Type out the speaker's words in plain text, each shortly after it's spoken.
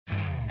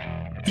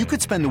You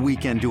could spend the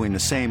weekend doing the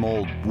same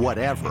old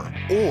whatever,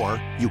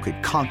 or you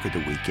could conquer the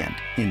weekend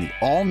in the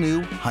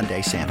all-new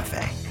Hyundai Santa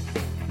Fe.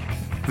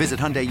 Visit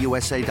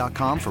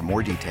HyundaiUSA.com for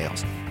more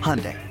details.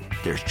 Hyundai,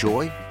 there's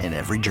joy in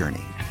every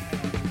journey.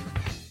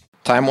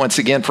 Time once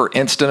again for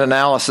instant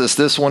analysis.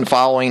 This one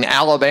following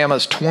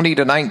Alabama's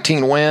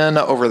 20-19 win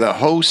over the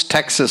host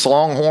Texas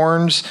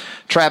Longhorns.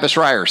 Travis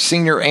Reier,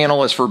 senior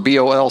analyst for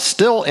BOL,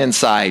 still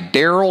inside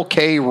Darrell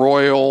K.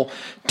 Royal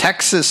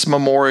Texas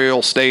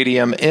Memorial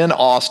Stadium in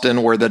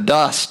Austin, where the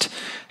dust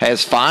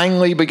has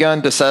finally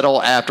begun to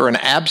settle after an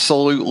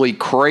absolutely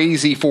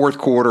crazy fourth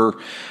quarter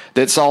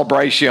that saw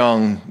Bryce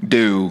Young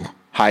do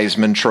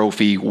Heisman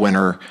Trophy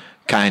winner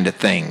kind of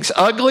things.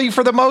 Ugly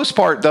for the most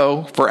part,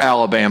 though, for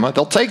Alabama.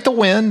 They'll take the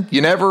win.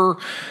 You never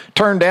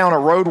turn down a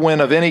road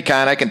win of any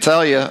kind. I can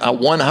tell you,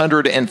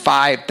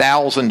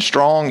 105,000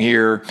 strong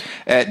here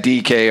at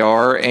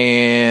DKR,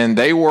 and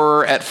they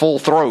were at full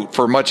throat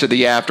for much of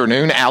the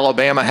afternoon.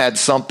 Alabama had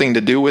something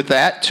to do with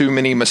that. Too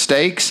many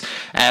mistakes,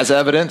 as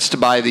evidenced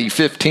by the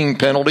 15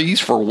 penalties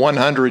for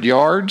 100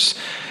 yards.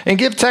 And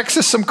give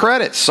Texas some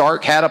credit.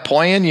 Sark had a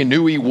plan. You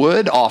knew he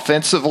would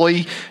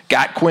offensively.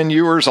 Got Quinn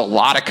Ewers a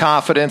lot of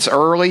confidence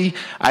early.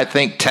 I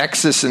think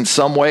Texas, in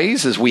some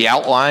ways, as we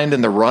outlined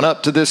in the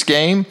run-up to this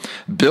game,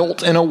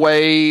 built in a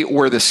way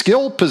where the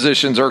skill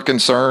positions are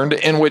concerned,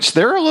 in which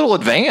they're a little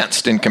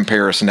advanced in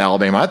comparison to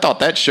Alabama. I thought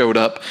that showed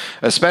up,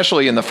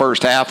 especially in the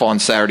first half on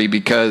Saturday,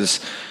 because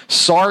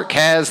Sark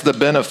has the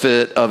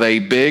benefit of a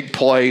big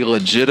play,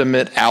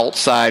 legitimate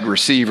outside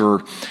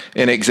receiver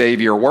in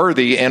Xavier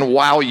Worthy. And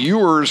while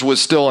Ewers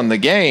was still in the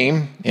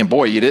game, and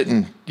boy, you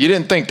didn't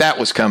think that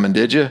was coming,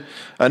 did you?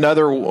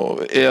 Another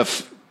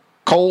if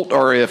Colt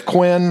or if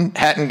Quinn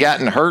hadn't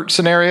gotten hurt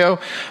scenario.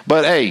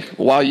 But hey,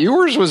 while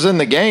Ewers was in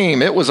the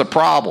game, it was a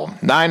problem.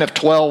 9 of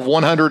 12,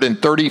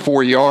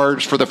 134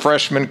 yards for the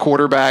freshman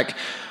quarterback.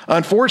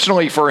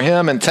 Unfortunately for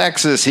him in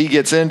Texas, he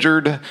gets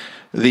injured.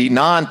 The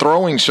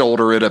non-throwing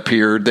shoulder, it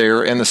appeared,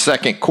 there in the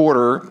second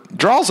quarter,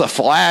 draws a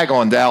flag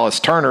on Dallas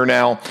Turner.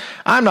 Now,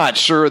 I'm not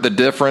sure the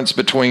difference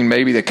between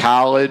maybe the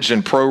college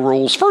and pro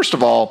rules. First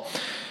of all,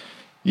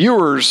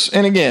 Ewers,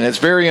 and again, it's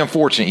very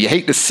unfortunate. You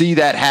hate to see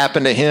that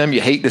happen to him.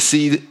 You hate to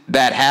see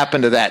that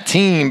happen to that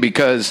team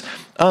because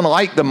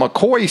unlike the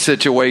McCoy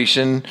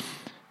situation,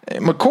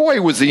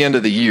 McCoy was the end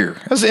of the year.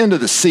 It was the end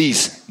of the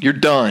season. You're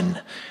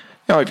done.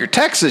 Now, if you're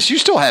Texas, you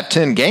still have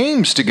 10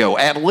 games to go,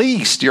 at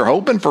least. You're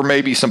hoping for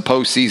maybe some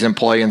postseason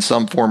play in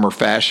some form or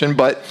fashion,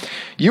 but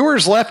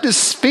Ewers left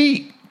his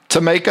feet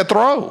to make a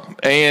throw,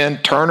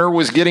 and Turner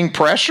was getting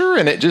pressure,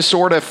 and it just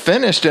sort of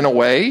finished in a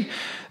way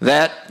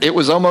that it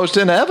was almost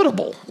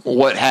inevitable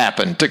what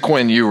happened to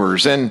Quinn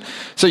Ewers. And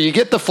so you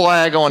get the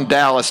flag on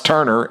Dallas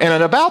Turner, and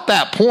at about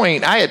that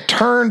point, I had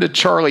turned to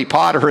Charlie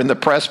Potter in the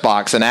press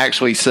box and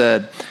actually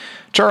said,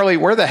 Charlie,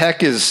 where the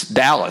heck is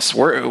Dallas?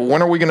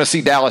 When are we going to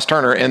see Dallas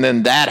Turner? And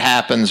then that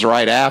happens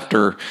right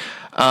after.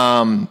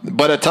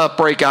 But a tough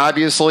break,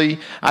 obviously.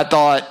 I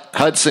thought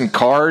Hudson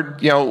Card,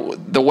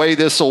 the way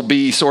this will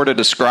be sort of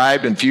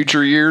described in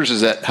future years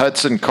is that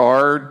Hudson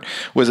Card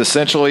was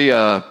essentially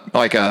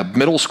like a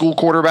middle school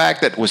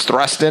quarterback that was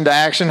thrust into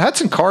action.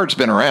 Hudson Card's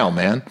been around,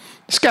 man.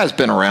 This guy's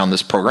been around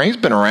this program. He's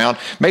been around,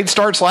 made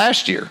starts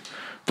last year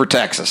for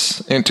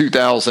Texas in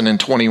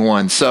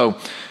 2021. So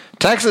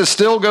Texas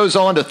still goes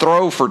on to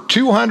throw for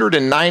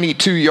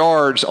 292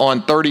 yards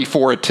on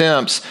 34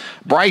 attempts.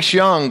 Bryce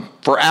Young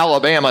for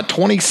Alabama,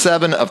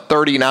 27 of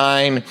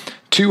 39,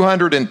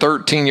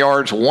 213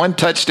 yards, 1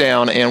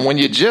 touchdown. And when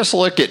you just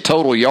look at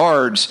total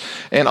yards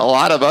and a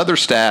lot of other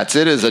stats,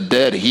 it is a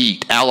dead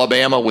heat.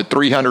 Alabama with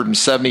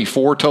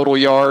 374 total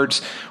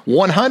yards,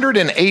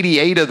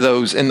 188 of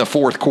those in the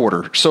fourth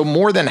quarter. So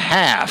more than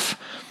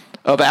half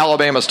of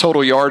Alabama's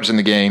total yards in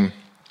the game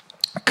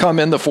come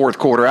in the fourth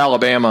quarter.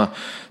 Alabama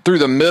through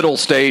the middle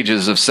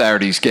stages of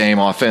Saturday's game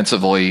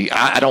offensively,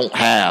 I don't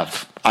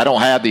have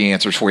the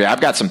answers for you. I've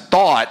got some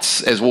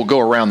thoughts as we'll go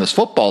around this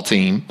football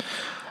team,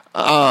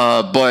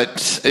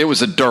 but it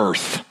was a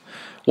dearth.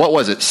 What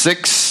was it?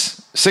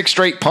 Six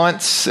straight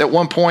punts at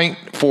one point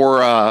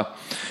for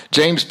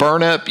James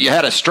Burnip. You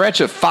had a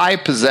stretch of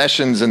 5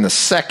 possessions in the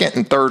second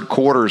and third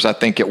quarters, I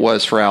think it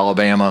was, for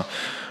Alabama,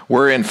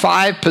 where in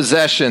 5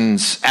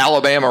 possessions,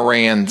 Alabama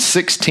ran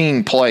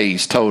 16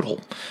 plays total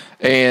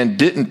and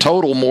didn't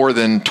total more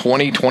than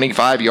 20,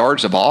 25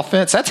 yards of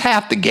offense. That's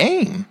half the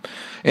game,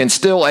 and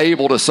still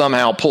able to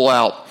somehow pull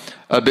out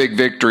a big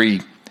victory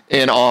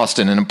in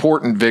Austin, an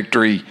important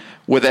victory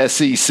with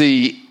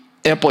SEC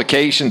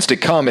implications to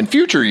come in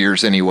future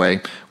years anyway,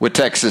 with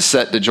Texas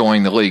set to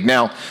join the league.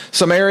 Now,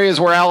 some areas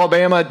where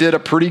Alabama did a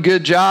pretty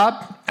good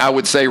job, I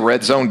would say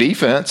red zone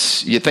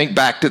defense. You think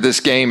back to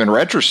this game in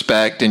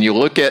retrospect and you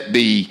look at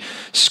the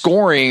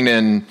scoring,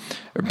 and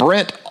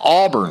Bert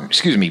Auburn.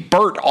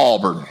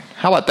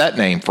 How about that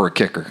name for a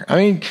kicker? I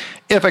mean,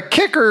 if a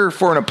kicker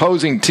for an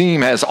opposing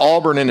team has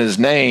Auburn in his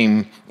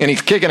name and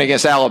he's kicking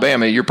against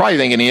Alabama, you're probably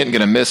thinking he isn't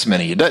going to miss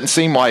many. It doesn't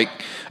seem like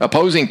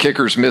opposing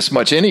kickers miss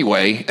much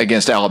anyway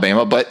against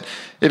Alabama, but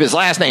if his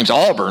last name's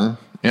Auburn,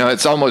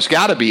 it's almost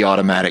got to be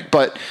automatic.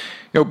 But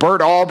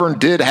Bert Auburn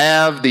did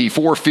have the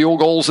 4 field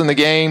goals in the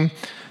game.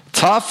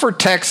 Tough for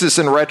Texas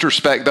in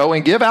retrospect, though,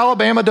 and give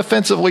Alabama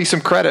defensively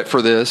some credit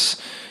for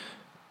this.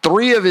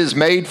 3 of his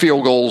made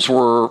field goals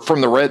were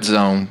from the red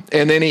zone,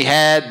 and then he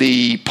had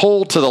the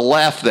pull to the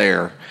left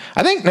there.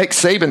 I think Nick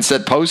Saban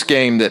said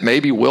post-game that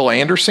maybe Will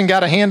Anderson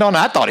got a hand on it.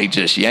 I thought he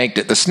just yanked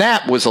it. The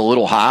snap was a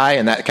little high,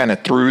 and that kind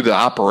of threw the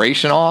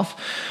operation off.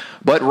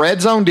 But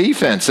red zone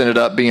defense ended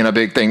up being a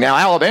big thing. Now,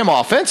 Alabama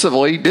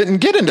offensively didn't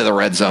get into the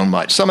red zone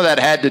much. Some of that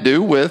had to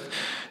do with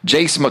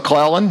Jace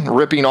McClellan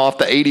ripping off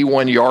the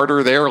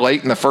 81-yarder there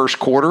late in the first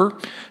quarter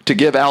to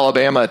give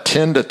Alabama a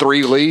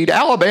 10-3 lead.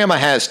 Alabama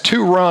has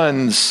 2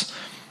 runs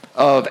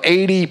of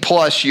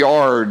 80-plus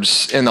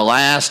yards in the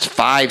last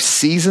 5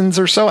 seasons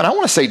or so. And I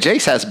want to say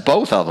Jace has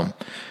both of them.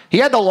 He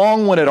had the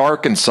long one at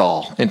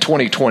Arkansas in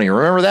 2020.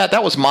 Remember that?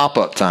 That was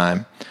mop-up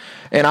time.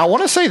 And I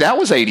want to say that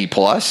was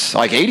 80-plus,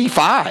 like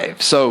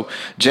 85. So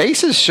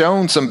Jace has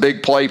shown some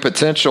big play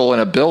potential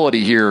and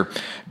ability here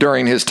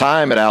during his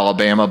time at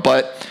Alabama.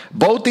 But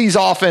both these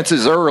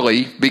offenses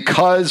early,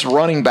 because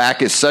running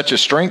back is such a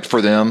strength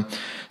for them,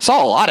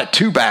 saw a lot of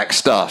 2-back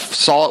stuff.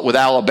 Saw it with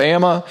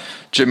Alabama,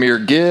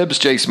 Jahmyr Gibbs,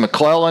 Jace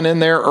McClellan in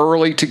there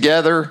early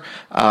together.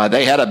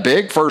 They had a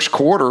big first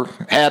quarter,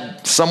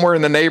 had somewhere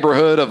in the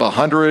neighborhood of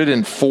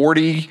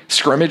 140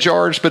 scrimmage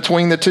yards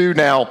between the two.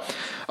 Now,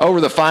 over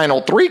the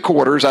final 3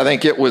 quarters, I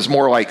think it was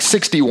more like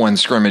 61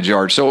 scrimmage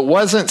yards. So it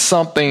wasn't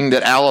something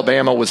that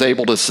Alabama was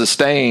able to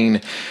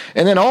sustain.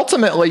 And then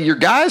ultimately, your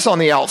guys on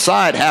the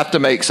outside have to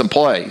make some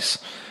plays.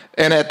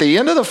 And at the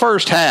end of the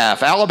first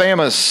half,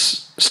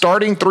 Alabama's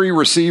starting 3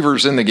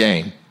 receivers in the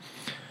game,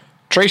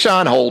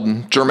 Trayshawn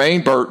Holden,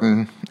 Jermaine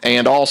Burton,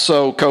 and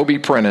also Kobe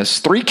Prentice,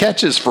 3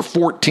 catches for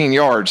 14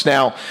 yards.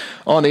 Now,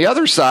 on the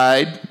other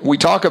side, we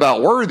talk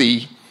about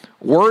Worthy.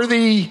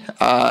 Worthy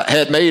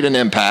had made an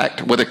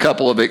impact with a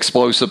couple of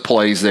explosive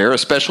plays there,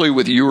 especially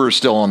with Ewers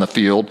still on the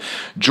field.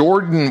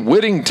 Jordan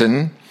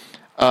Whittington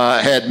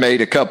had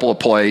made a couple of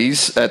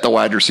plays at the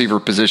wide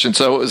receiver position.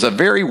 So it was a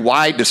very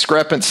wide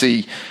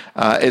discrepancy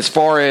as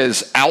far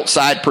as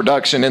outside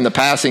production in the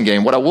passing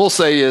game. What I will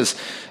say is,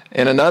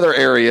 in another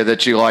area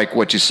that you like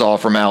what you saw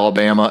from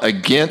Alabama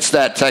against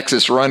that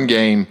Texas run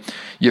game,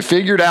 you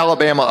figured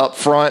Alabama up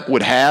front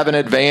would have an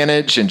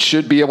advantage and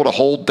should be able to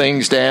hold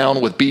things down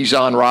with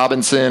Bijan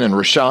Robinson and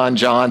Rashawn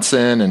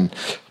Johnson and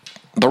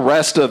the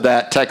rest of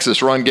that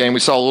Texas run game. We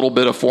saw a little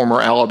bit of former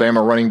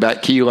Alabama running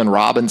back Keelan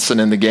Robinson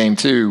in the game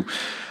too.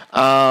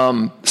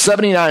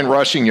 79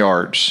 rushing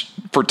yards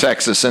for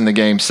Texas in the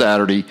game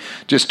Saturday,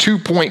 just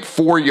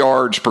 2.4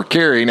 yards per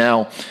carry.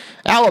 Now,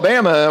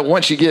 Alabama,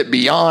 once you get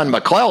beyond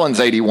McClellan's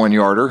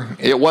 81-yarder,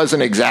 it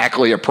wasn't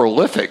exactly a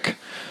prolific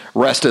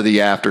rest of the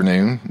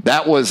afternoon.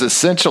 That was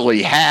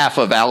essentially half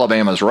of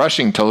Alabama's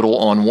rushing total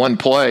on one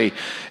play,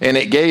 and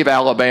it gave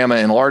Alabama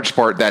in large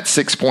part that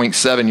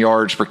 6.7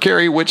 yards per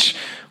carry, which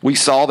we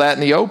saw that in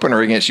the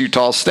opener against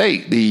Utah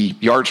State. The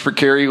yards per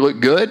carry looked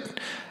good,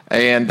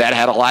 and that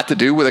had a lot to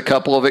do with a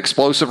couple of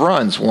explosive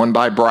runs, one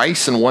by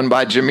Bryce and one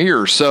by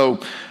Jahmyr. So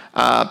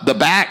the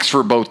backs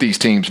for both these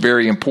teams,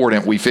 very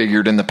important, we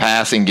figured, in the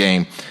passing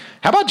game.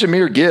 How about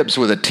Jahmyr Gibbs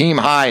with a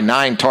team-high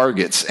 9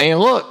 targets? And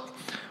look,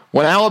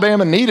 when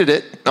Alabama needed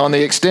it on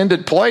the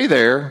extended play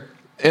there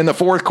in the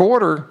fourth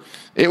quarter,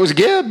 it was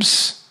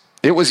Gibbs.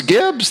 It was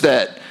Gibbs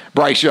that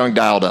Bryce Young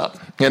dialed up,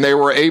 and they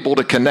were able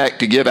to connect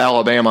to give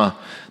Alabama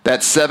that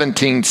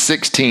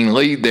 17-16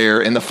 lead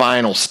there in the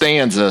final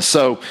stanza.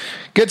 So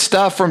good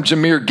stuff from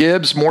Jahmyr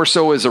Gibbs, more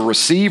so as a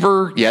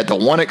receiver. You had the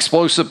one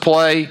explosive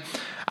play.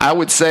 I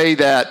would say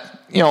that,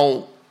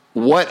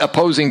 what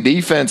opposing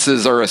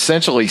defenses are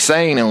essentially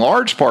saying in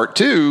large part,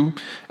 too,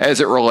 as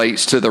it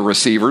relates to the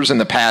receivers and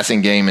the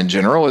passing game in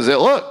general, is that,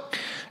 look,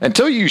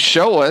 until you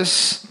show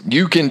us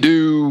you can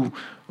do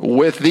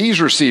with these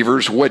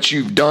receivers what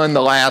you've done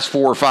the last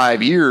 4 or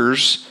 5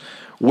 years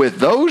with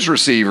those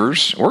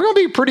receivers, we're going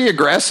to be pretty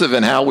aggressive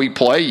in how we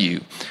play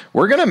you.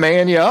 We're going to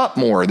man you up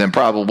more than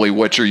probably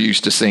what you're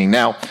used to seeing.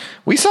 Now,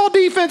 we saw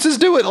defenses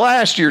do it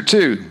last year,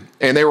 too.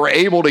 And they were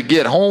able to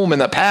get home in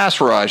the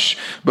pass rush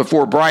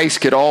before Bryce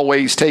could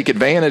always take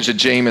advantage of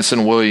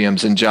Jamison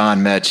Williams and John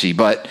Mechie.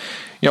 But,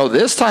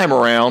 this time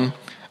around,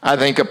 I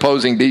think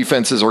opposing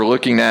defenses are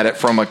looking at it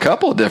from a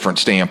couple of different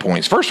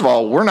standpoints. First of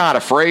all, we're not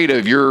afraid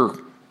of your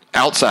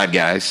outside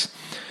guys.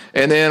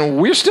 And then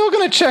we're still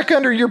going to check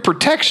under your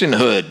protection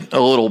hood a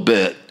little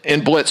bit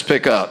in blitz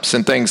pickups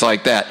and things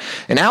like that.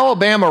 And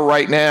Alabama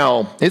right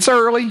now, it's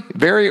early,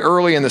 very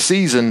early in the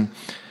season,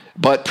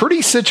 but pretty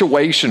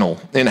situational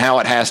in how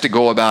it has to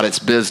go about its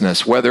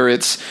business, whether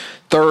it's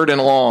 3rd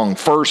and long,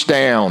 1st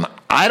down.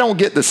 I don't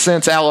get the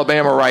sense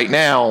Alabama right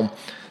now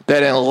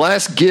that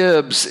unless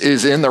Gibbs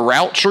is in the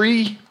route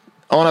tree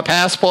on a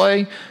pass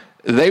play,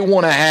 they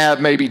want to have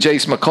maybe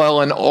Jace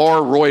McClellan or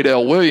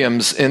Roydell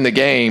Williams in the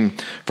game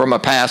from a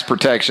pass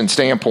protection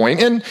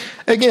standpoint. And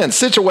again,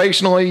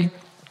 situationally,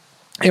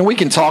 And we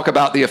can talk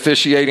about the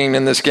officiating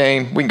in this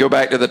game. We can go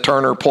back to the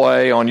Turner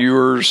play on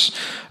yours.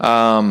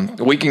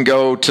 We can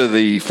go to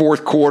the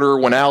fourth quarter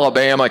when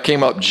Alabama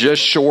came up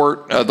just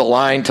short of the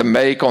line to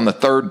make on the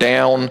third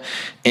down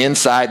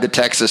inside the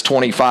Texas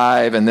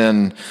 25. And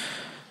then,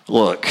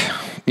 look,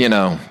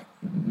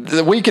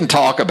 we can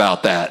talk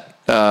about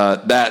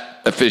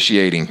that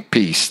officiating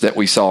piece that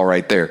we saw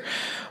right there.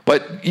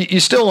 But you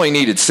still only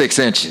needed 6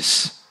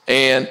 inches.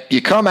 And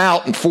you come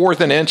out in 4th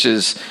and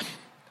inches,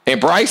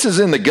 and Bryce is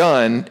in the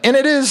gun, and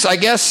it is, I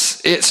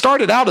guess, it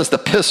started out as the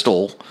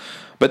pistol,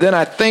 but then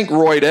I think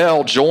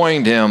Roydell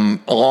joined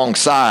him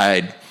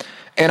alongside,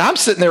 and I'm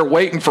sitting there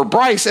waiting for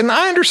Bryce, and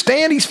I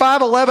understand he's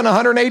 5'11",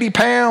 180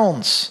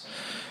 pounds,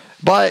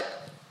 but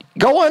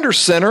go under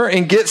center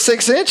and get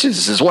 6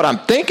 inches is what I'm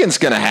thinking is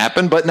going to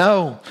happen, but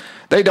no,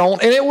 they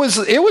don't, and it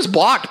was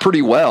blocked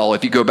pretty well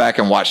if you go back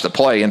and watch the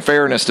play. In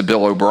fairness to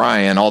Bill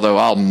O'Brien, although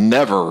I'll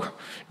never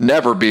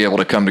be able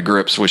to come to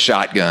grips with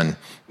shotgun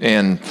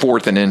in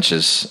 4th and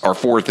inches or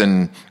 4th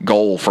and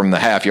goal from the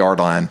half-yard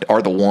line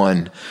or the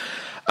 1.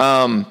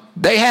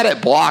 They had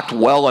it blocked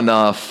well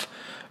enough,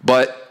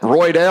 but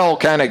Roydell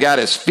kind of got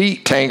his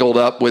feet tangled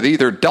up with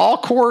either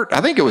Dalcourt,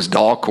 I think it was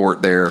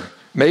Dalcourt there,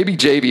 maybe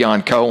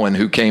Javion Cohen,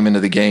 who came into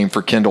the game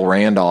for Kendall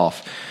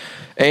Randolph.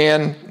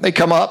 And they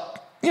come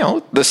up,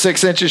 the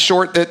 6 inches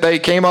short that they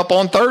came up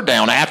on third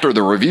down after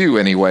the review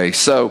anyway.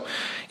 So,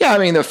 yeah, I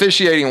mean, the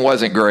officiating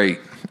wasn't great.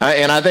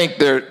 And I think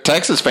the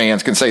Texas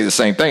fans can say the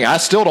same thing. I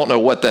still don't know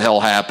what the hell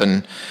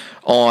happened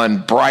on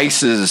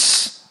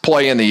Bryce's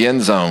play in the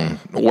end zone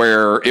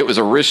where it was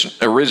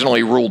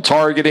originally ruled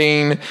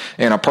targeting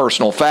and a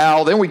personal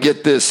foul. Then we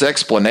get this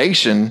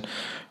explanation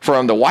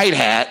from the white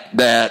hat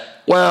that,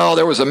 well,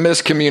 there was a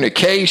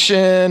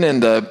miscommunication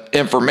in the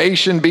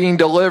information being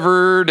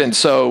delivered, and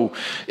so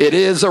it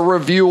is a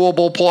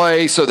reviewable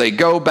play, so they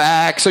go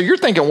back. So you're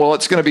thinking, well,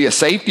 it's going to be a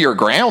safety or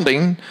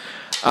grounding.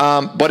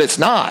 But it's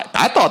not.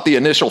 I thought the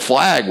initial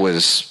flag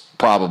was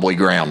probably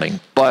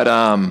grounding,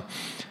 but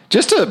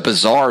just a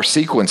bizarre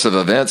sequence of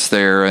events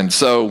there. And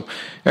so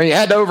you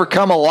had to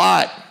overcome a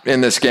lot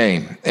in this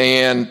game.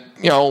 And,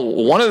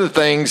 one of the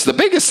things, the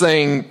biggest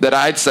thing that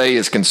I'd say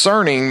is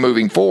concerning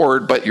moving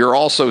forward, but you're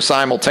also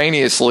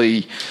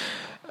simultaneously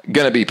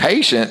going to be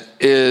patient,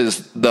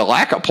 is the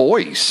lack of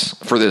poise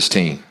for this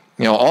team.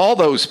 All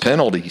those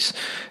penalties.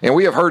 And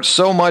we have heard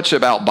so much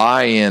about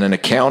buy-in and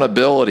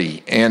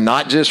accountability, and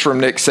not just from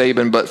Nick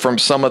Saban, but from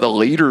some of the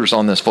leaders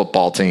on this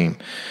football team.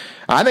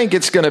 I think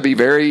it's going to be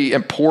very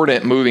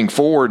important moving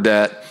forward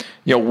that,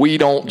 we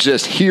don't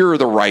just hear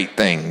the right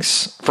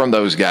things from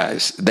those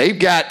guys. They've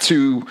got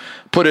to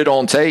put it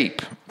on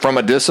tape from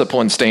a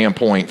discipline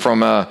standpoint,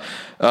 from a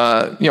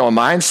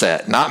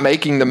mindset, not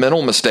making the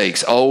mental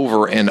mistakes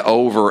over and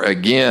over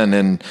again.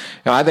 And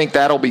I think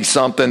that'll be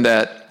something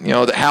that,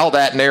 how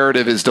that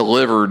narrative is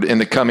delivered in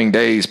the coming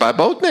days by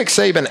both Nick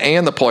Saban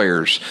and the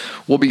players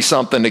will be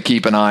something to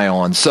keep an eye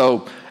on.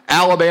 So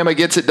Alabama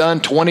gets it done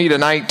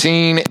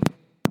 20-19.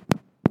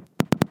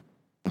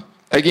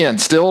 Again,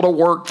 still to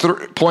work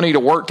through, plenty to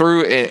work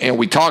through. And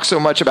we talk so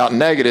much about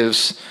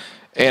negatives.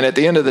 And at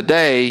the end of the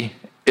day,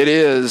 it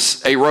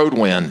is a road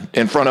win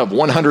in front of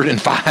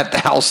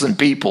 105,000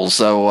 people.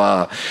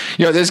 So,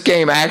 this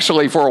game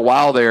actually for a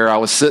while there, I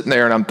was sitting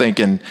there and I'm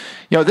thinking,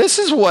 this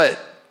is what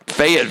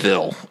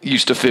Fayetteville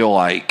used to feel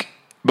like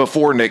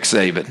before Nick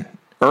Saban.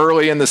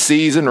 Early in the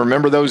season,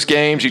 remember those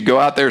games? You'd go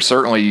out there,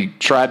 certainly you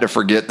tried to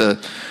forget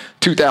the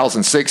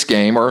 2006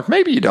 game, or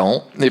maybe you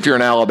don't if you're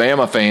an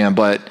Alabama fan,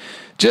 but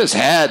just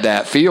had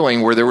that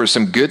feeling where there were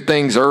some good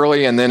things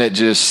early and then it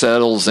just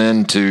settles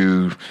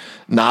into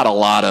not a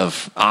lot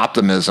of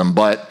optimism.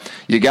 But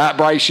you got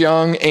Bryce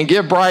Young, and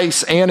give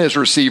Bryce and his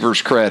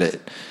receivers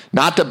credit.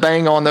 Not to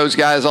bang on those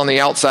guys on the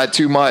outside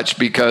too much,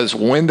 because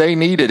when they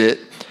needed it,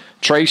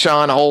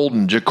 Trayshawn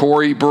Holden,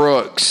 Ja'Cory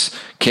Brooks,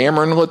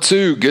 Cameron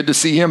Latou, good to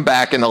see him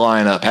back in the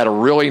lineup. Had a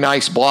really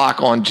nice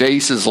block on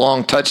Jace's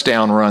long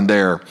touchdown run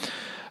there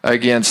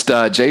against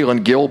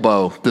Jalen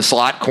Gilbo, the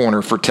slot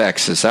corner for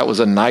Texas. That was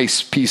a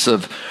nice piece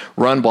of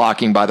run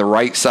blocking by the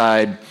right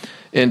side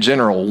in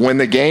general. When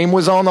the game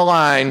was on the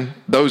line,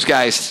 those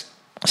guys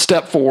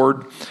stepped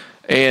forward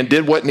and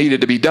did what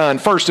needed to be done.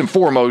 First and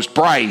foremost,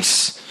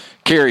 Bryce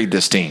carried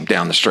this team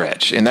down the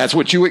stretch, and that's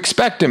what you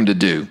expect him to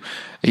do.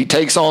 He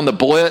takes on the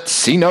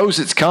blitz. He knows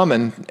it's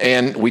coming,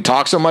 and we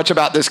talk so much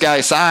about this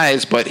guy's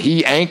size, but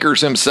he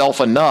anchors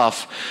himself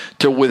enough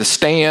to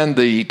withstand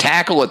the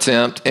tackle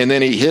attempt, and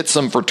then he hits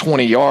him for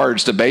 20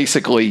 yards to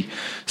basically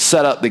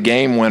set up the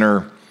game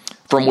winner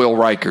from Will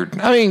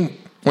Reichard. I mean,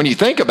 when you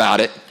think about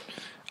it,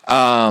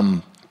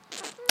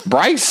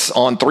 Bryce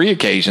on 3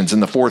 occasions in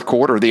the fourth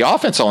quarter, the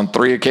offense on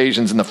 3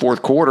 occasions in the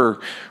fourth quarter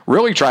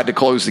really tried to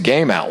close the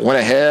game out. Went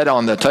ahead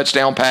on the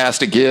touchdown pass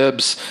to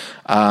Gibbs.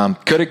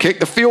 Could have kicked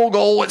the field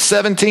goal at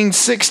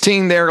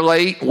 17-16 there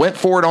late. Went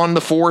for it on the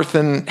 4th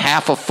and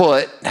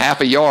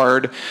half a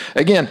yard.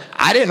 Again,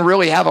 I didn't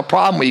really have a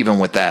problem even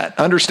with that.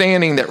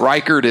 Understanding that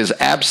Reichard is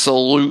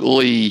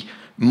absolutely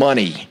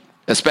money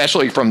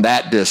especially from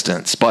that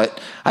distance. But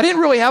I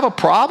didn't really have a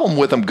problem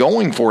with them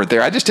going for it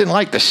there. I just didn't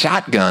like the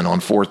shotgun on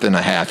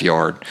 4.5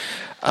 yards.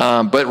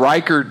 But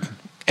Reichard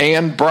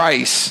and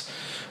Bryce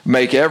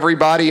make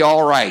everybody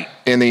all right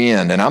in the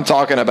end. And I'm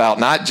talking about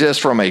not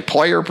just from a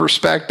player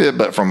perspective,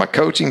 but from a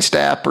coaching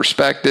staff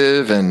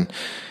perspective. And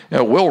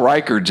Will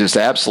Reichard just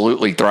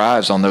absolutely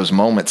thrives on those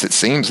moments, it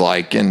seems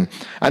like. And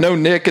I know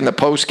Nick in the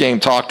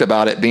postgame talked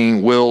about it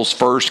being Will's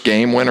first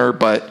game winner,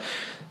 but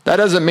that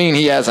doesn't mean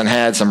he hasn't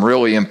had some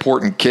really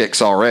important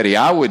kicks already.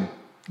 I would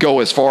go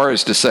as far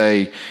as to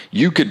say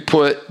you could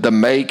put the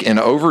make in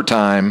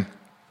overtime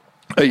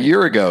a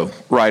year ago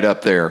right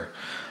up there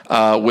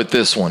with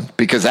this one,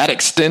 because that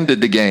extended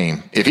the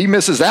game. If he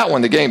misses that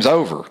one, the game's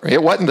over.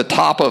 It wasn't the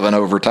top of an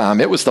overtime.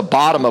 It was the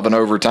bottom of an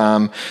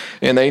overtime,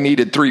 and they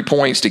needed 3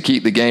 points to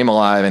keep the game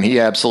alive, and he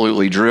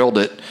absolutely drilled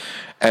it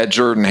at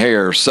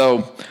Jordan-Hare.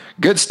 So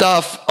good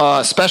stuff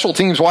special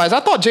teams-wise. I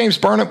thought James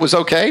Burnett was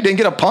okay. Didn't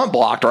get a punt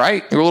blocked,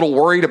 right? You're a little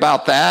worried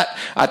about that.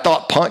 I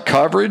thought punt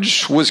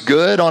coverage was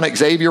good on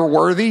Xavier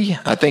Worthy.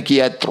 I think he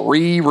had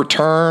 3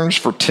 returns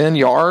for 10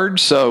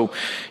 yards, so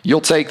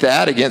you'll take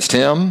that against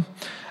him.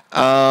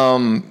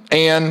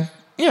 And,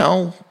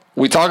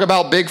 we talk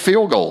about big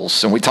field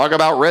goals and we talk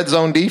about red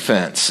zone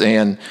defense,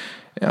 and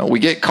we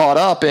get caught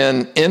up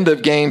in end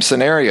of game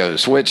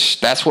scenarios, which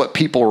that's what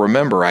people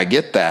remember. I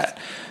get that.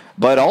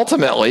 But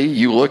ultimately,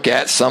 you look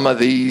at some of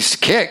these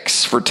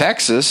kicks for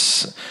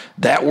Texas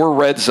that were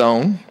red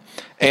zone,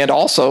 and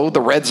also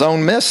the red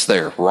zone miss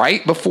there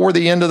right before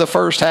the end of the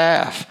first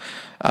half.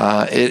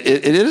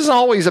 It isn't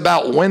always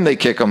about when they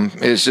kick them.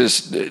 It's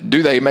just,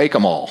 do they make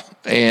them all?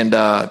 And,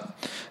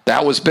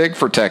 that was big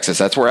for Texas.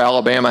 That's where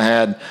Alabama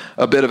had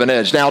a bit of an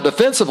edge. Now,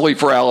 defensively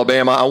for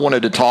Alabama, I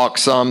wanted to talk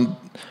some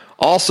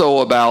also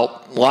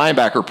about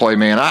linebacker play,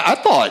 man. I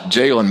thought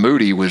Jalen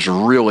Moody was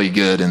really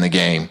good in the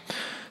game.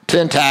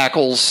 10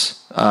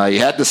 tackles. He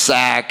had the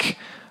sack.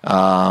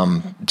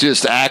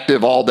 Just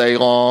active all day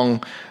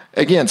long.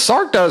 Again,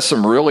 Sark does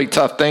some really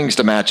tough things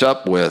to match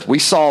up with. We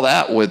saw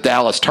that with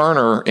Dallas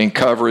Turner in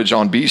coverage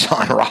on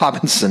Bijan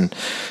Robinson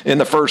in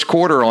the first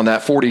quarter on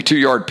that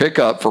 42-yard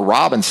pickup for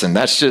Robinson.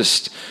 That's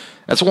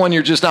one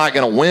you're just not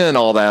going to win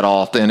all that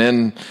often.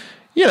 And,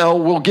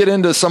 we'll get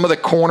into some of the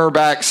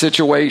cornerback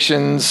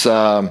situations.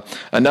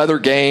 Another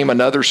game,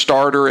 another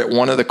starter at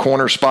one of the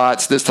corner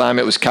spots. This time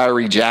it was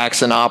Kyrie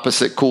Jackson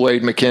opposite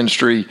Kool-Aid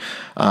McKinstry.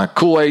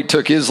 Kool-Aid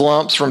took his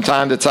lumps from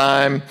time to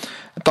time.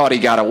 I thought he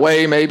got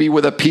away maybe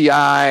with a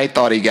PI.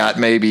 Thought he got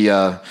maybe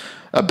a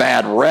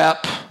bad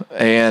rep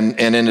and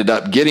ended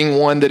up getting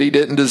one that he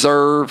didn't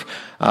deserve.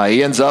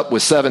 He ends up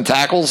with 7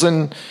 tackles,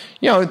 and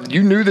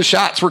you knew the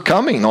shots were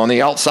coming on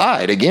the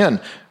outside.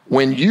 Again,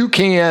 when you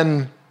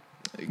can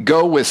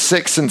go with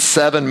 6 and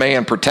 7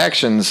 man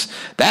protections,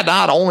 that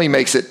not only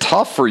makes it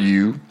tough for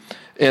you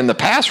in the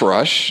pass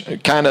rush,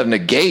 it kind of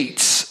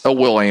negates a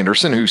Will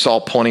Anderson who saw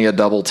plenty of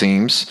double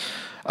teams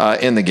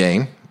in the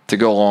game to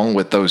go along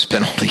with those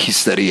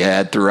penalties that he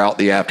had throughout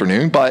the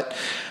afternoon. But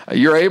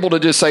you're able to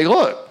just say,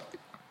 look,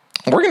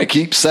 we're going to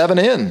keep 7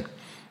 in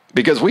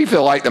because we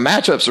feel like the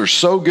matchups are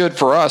so good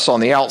for us on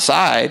the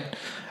outside.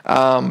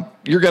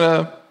 You're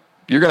going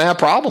to have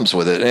problems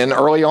with it. And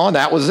early on,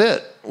 that was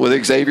it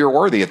with Xavier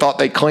Worthy. I thought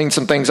they cleaned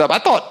some things up. I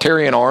thought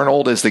Terrion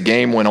Arnold, as the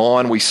game went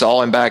on, we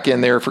saw him back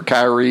in there for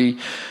Kyrie.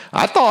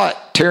 I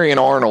thought Terrion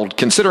Arnold,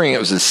 considering it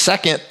was his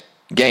second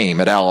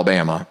game at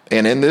Alabama,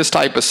 and in this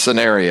type of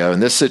scenario, in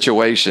this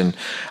situation,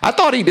 I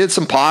thought he did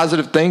some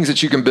positive things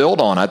that you can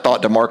build on. I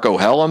thought DeMarco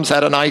Hellams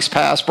had a nice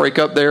pass break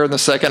up there in the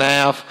second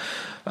half,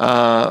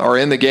 or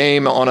in the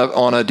game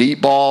on a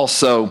deep ball.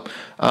 So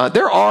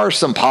there are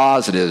some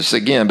positives,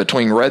 again,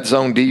 between red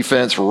zone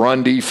defense,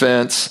 run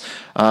defense.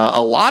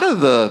 A lot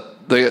of the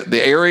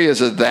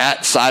areas of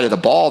that side of the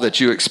ball that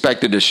you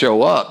expected to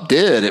show up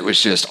did. It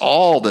was just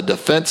all the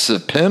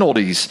defensive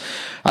penalties.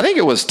 I think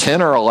it was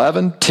 10 or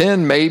 11,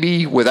 10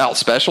 maybe without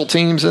special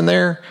teams in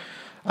there.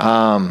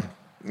 And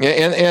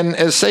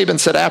as Saban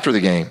said after the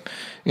game,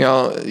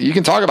 you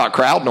can talk about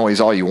crowd noise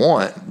all you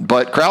want,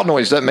 but crowd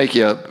noise doesn't make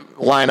you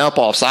line up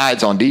off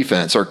sides on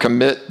defense or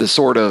commit the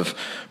sort of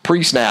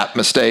pre-snap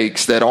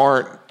mistakes that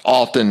aren't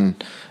often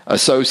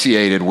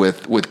associated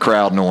with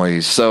crowd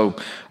noise. So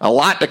a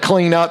lot to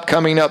clean up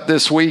coming up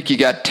this week. You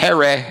got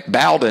Terry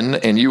Bowden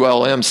and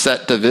ULM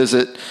set to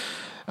visit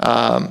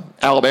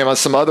Alabama.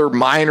 Some other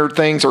minor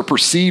things, or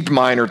perceived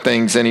minor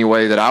things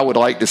anyway, that I would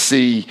like to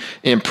see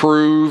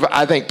improve.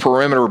 I think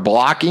perimeter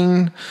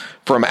blocking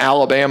from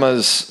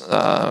Alabama's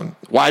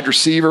wide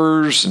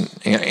receivers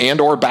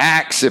and or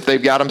backs, if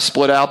they've got them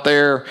split out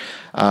there.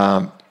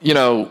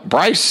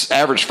 Bryce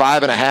averaged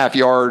 5.5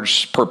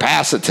 yards per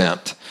pass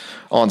attempt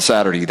on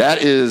Saturday.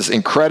 That is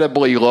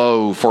incredibly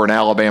low for an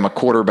Alabama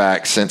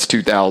quarterback since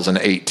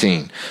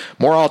 2018.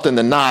 More often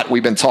than not,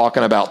 we've been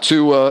talking about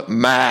Tua,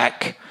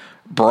 Mac,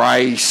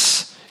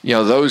 Bryce,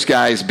 those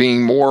guys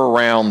being more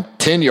around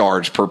 10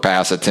 yards per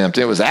pass attempt.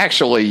 It was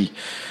actually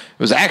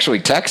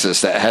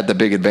Texas that had the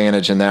big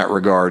advantage in that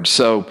regard.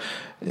 So,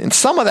 and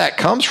some of that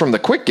comes from the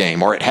quick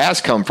game, or it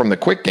has come from the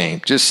quick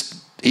game. Just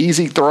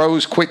Easy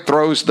throws, quick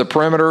throws to the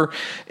perimeter,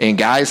 and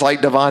guys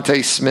like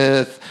Devontae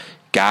Smith,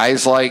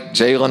 guys like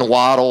Jalen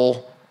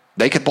Waddle,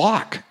 they could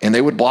block, and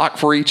they would block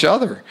for each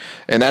other.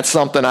 And that's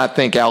something I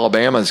think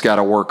Alabama's got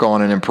to work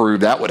on and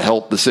improve. That would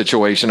help the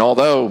situation.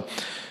 Although,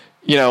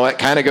 you know, it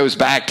kind of goes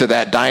back to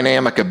that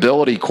dynamic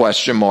ability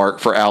question mark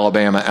for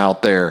Alabama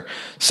out there.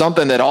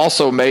 Something that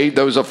also made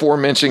those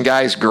aforementioned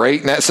guys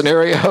great in that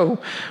scenario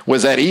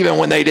was that even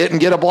when they didn't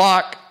get a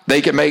block,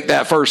 they could make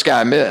that first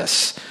guy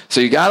miss.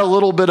 So you got a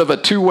little bit of a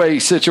two-way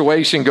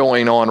situation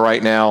going on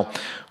right now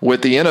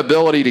with the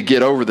inability to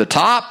get over the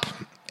top,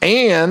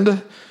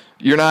 and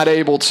you're not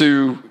able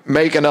to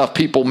make enough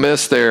people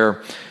miss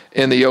there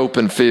in the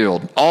open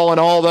field. All in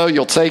all, though,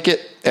 you'll take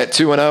it at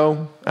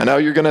 2-0. I know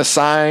you're going to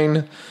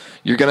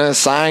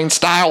assign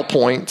style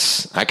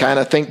points. I kind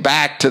of think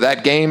back to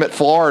that game at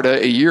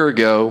Florida a year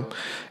ago,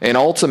 and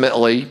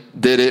ultimately,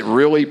 did it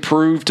really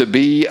prove to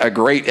be a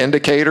great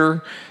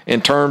indicator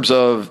in terms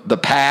of the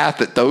path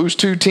that those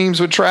two teams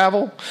would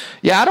travel?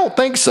 Yeah, I don't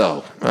think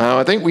so.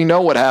 I think we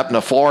know what happened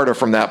to Florida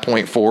from that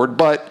point forward,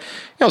 but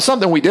you know,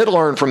 something we did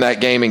learn from that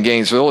game in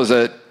Gainesville is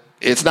that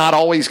it's not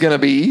always going to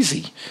be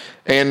easy.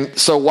 And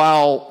so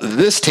while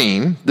this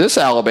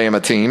Alabama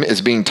team,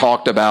 is being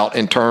talked about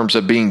in terms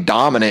of being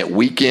dominant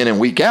week in and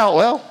week out,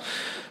 well,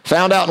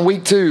 found out in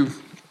week 2,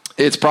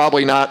 it's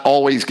probably not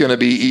always going to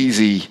be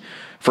easy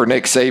for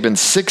Nick Saban's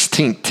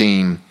 16th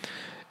team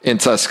in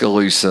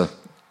Tuscaloosa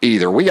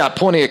either. We got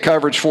plenty of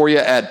coverage for you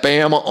at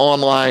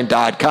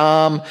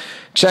BamaOnline.com.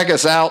 Check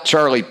us out,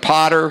 Charlie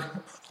Potter.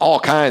 All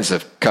kinds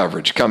of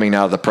coverage coming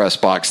out of the press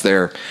box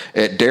there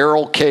at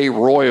Darrell K.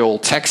 Royal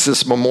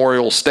Texas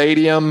Memorial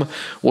Stadium.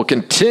 We'll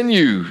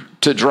continue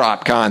to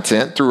drop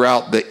content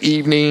throughout the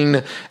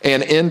evening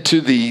and into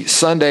the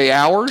Sunday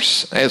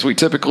hours, as we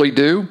typically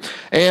do.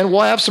 And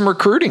we'll have some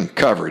recruiting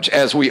coverage,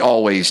 as we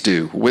always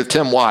do, with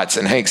Tim Watts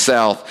and Hank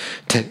South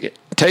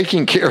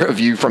taking care of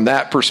you from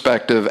that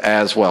perspective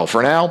as well.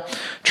 For now,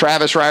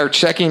 Travis Reier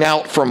checking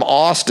out from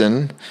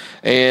Austin.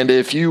 And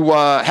if you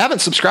haven't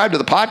subscribed to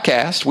the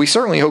podcast, we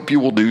certainly hope you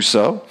will do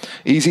so.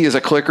 Easy as a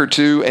click or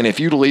two. And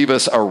if you'd leave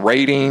us a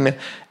rating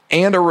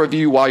and a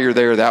review while you're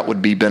there, that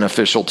would be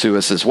beneficial to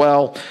us as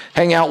well.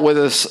 Hang out with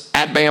us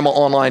at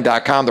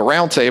BamaOnline.com, the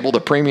Roundtable,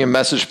 the premium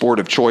message board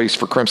of choice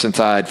for Crimson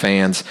Tide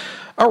fans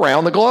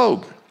around the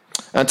globe.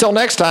 Until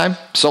next time,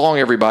 so long,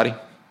 everybody.